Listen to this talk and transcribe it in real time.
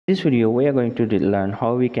In this video we are going to learn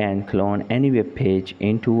how we can clone any web page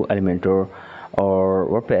into Elementor or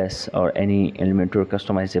WordPress or any Elementor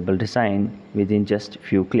customizable design within just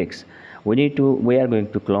few clicks. We are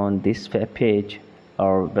going to clone this web page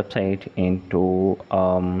or website into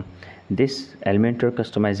this Elementor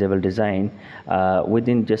customizable design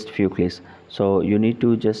within just few clicks. So you need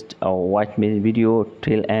to just watch my video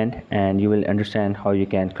till end and you will understand how you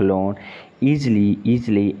can clone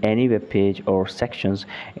easily any web page or sections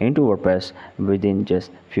into WordPress within just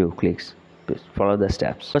few clicks. Please follow the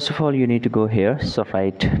steps. First of all, you need to go here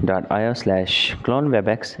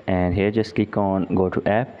softwrite.io/CloneWebX, and here just click on go to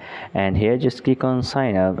app, and here just click on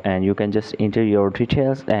sign up, and you can just enter your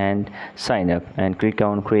details and sign up and click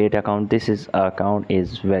on create account. This account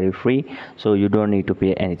is very free, so you don't need to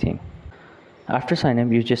pay anything. After sign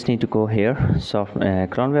up, you just need to go here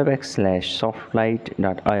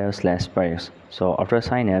CloneWebX/softwrite.io/buyers. So after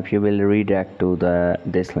sign up, you will redirect to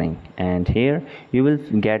this link, and here you will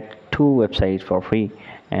get 2 websites for free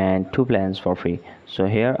and 2 plans for free. So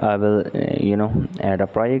here I will add a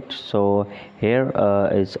project. So here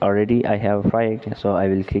is already I have a project, so I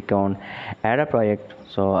will click on add a project.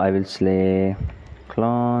 So I will say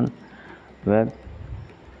clone web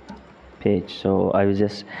page. So I will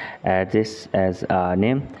just add this as a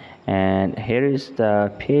name, and here is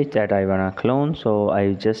the page that I wanna clone. So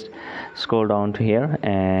I just scroll down to here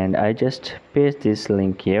and I just paste this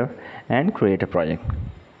link here and create a project.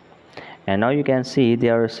 And now you can see they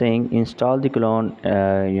are saying install the clone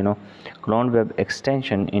web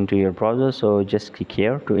extension into your browser. So just click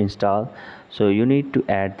here to install. So you need to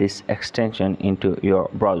add this extension into your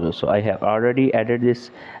browser. So I have already added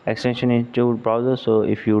this extension into browser. So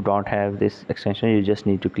if you don't have this extension, you just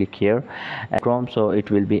need to click here at Chrome, so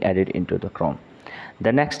it will be added into the Chrome.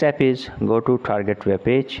 The next step is go to target web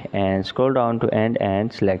page and scroll down to end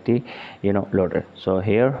and select the loader. So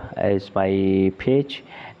here is my page,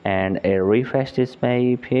 and I refresh this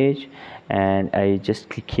my page, and I just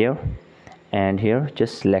click here, and here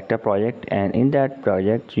just select a project, and in that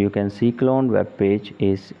project you can see clone web page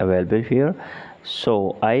is available here.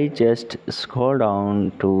 So I just scroll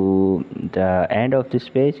down to the end of this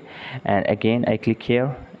page, and again I click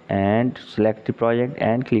here and select the project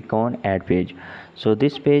and click on add page. So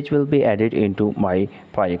this page will be added into my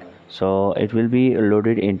project, so it will be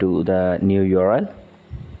loaded into the new URL.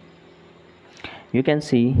 You can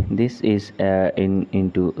see this is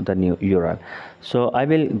into the new URL. So I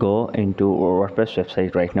will go into WordPress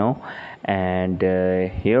website right now, and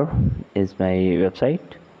here is my website.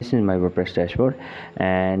 This is my WordPress dashboard,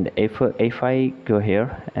 and if I go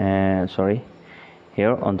here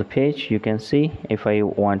here on the page, you can see if I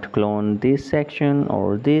want to clone this section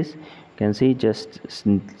or this, you can see just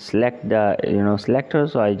select the selector.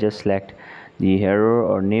 So I just select the hero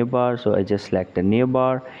or navbar, so I just select the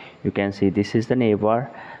navbar. You can see this is the navbar.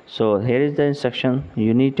 So here is the instruction.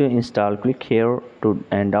 You need to install, click here to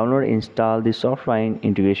and download install the Softline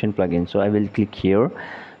integration plugin. So I will click here.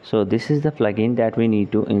 So this is the plugin that we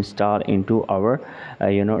need to install into our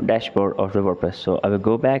dashboard of the WordPress. So I will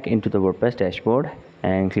go back into the WordPress dashboard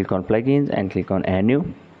and click on plugins and click on add new,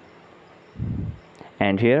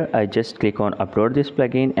 and here I just click on upload this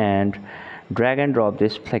plugin and drag and drop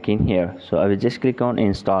this plugin here. So I will just click on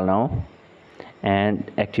install now and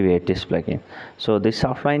activate this plugin. So the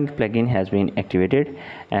Softline plugin has been activated,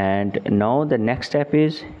 and now the next step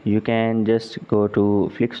is you can just go to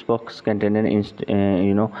Flixbox container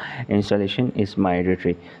installation is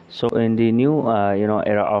mandatory. So in the new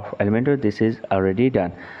era of Elementor, this is already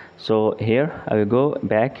done. So here I will go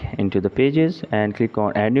back into the pages and click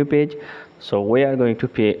on add new page. So we are going to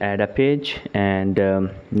add a page, and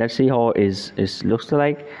let's see how it looks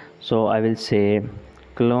like. So I will say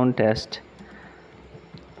clone test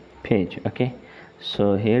page. Okay,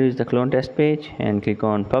 so here is the clone test page, and click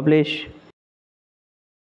on publish,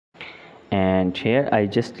 and here I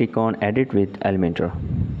just click on edit with Elementor.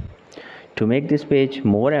 To make this page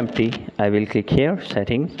more empty, I will click here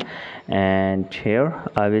settings, and here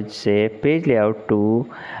I will say page layout to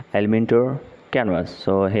Elementor canvas.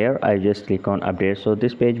 So here I just click on update. So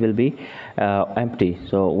this page will be empty,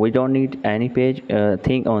 so we don't need any page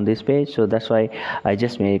thing on this page, so that's why I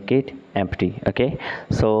just make it empty. Okay,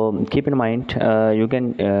 so keep in mind you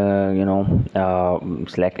can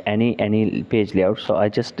select any page layout. So I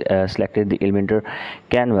just selected the Elementor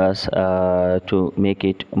canvas to make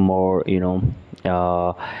it more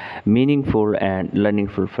meaningful and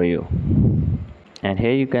learningful for you. And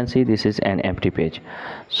here you can see this is an empty page.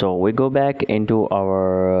 So we go back into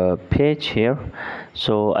our page here.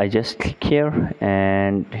 So I just click here,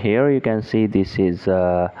 and here you can see this is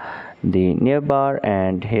the navbar,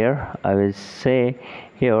 and here I will say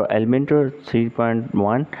here Elementor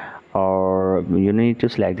 3.1, or you need to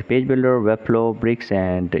select the page builder, webflow, bricks,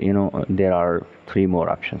 and there are 3 more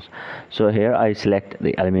options. So here I select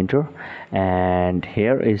the Elementor, and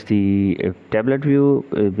here is the tablet view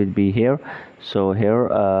will be here. So here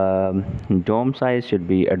DOM size should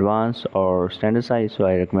be advanced or standard size, so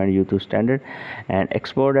I recommend you to standard. And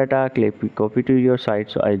export data, copy to your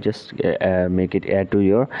site, so I just make it add to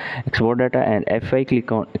your export data. And if I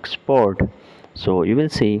click on export, so you will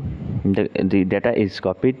see the data is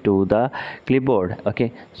copied to the clipboard.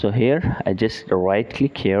 Okay, so here I just right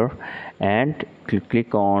click here and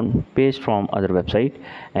click on paste from other website,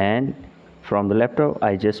 and from the laptop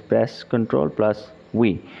I just press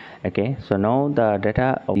Ctrl+V. Okay, so now the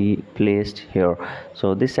data will be placed here,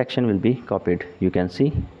 so this section will be copied. You can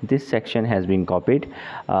see this section has been copied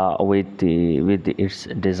with its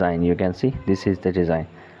design. You can see this is the design.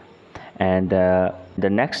 And the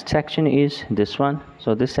next section is this one.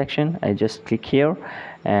 So this section I just click here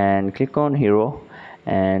and click on hero,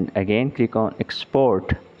 and again click on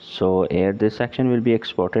export. So here this section will be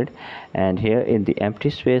exported, and here in the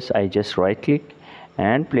empty space I just right click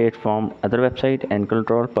and play it from other website and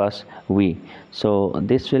Ctrl+V. So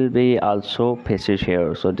this will be also pasted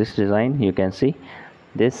here. So this design, you can see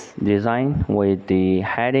this design with the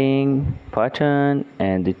heading, button,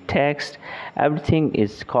 and the text, everything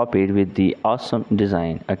is copied with the awesome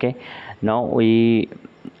design. Okay, now we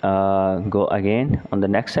go again on the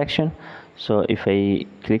next section. So if I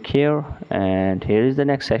click here, and here is the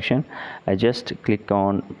next section, I just click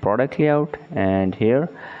on product layout, and here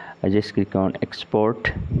I just click on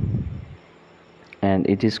export, and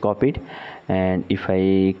it is copied. And if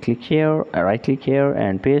I click here, I right click here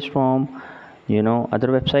and paste from other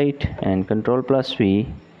website and Ctrl+V,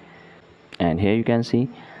 and here you can see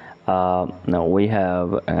now we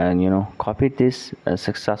have copied this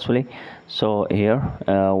successfully. So here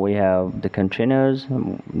we have the containers.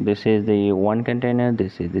 This is the one container,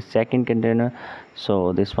 this is the second container,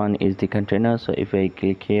 so this one is the container. So if I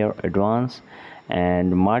click here advanced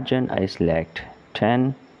and margin, I select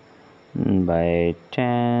 10 by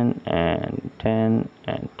 10 and 10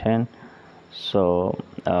 and 10. So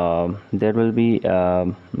there will be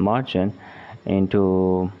margin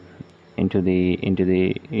into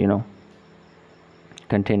the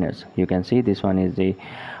containers. You can see this one is the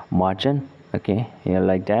margin. Okay, here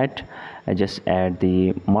like that I just add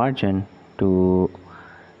the margin to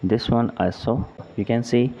this one also. You can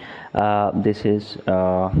see this is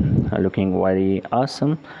looking very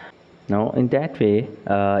awesome. Now in that way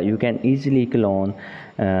you can easily clone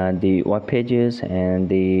the web pages and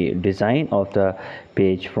the design of the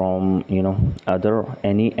page from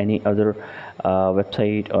any other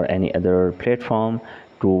website or any other platform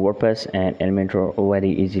to WordPress and Elementor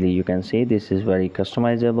very easily. You can see this is very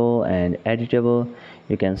customizable and editable.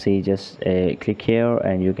 You can see just click here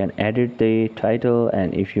and you can edit the title,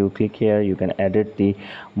 and if you click here you can edit the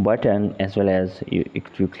button, as well as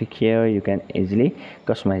if you click here you can easily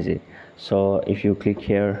customize it. So if you click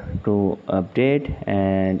here to update,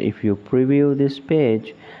 and if you preview this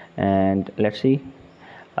page, and let's see,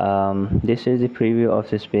 this is the preview of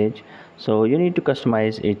this page. So you need to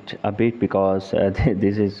customize it a bit because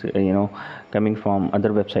this is coming from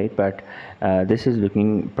other website, but this is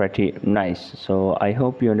looking pretty nice. So I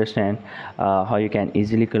hope you understand how you can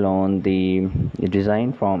easily clone the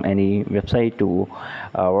design from any website to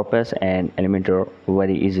WordPress and Elementor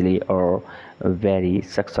very easily or very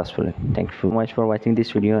successfully. Thank you so much for watching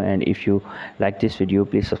this video, and if you like this video,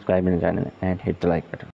 please subscribe to the channel and hit the like button.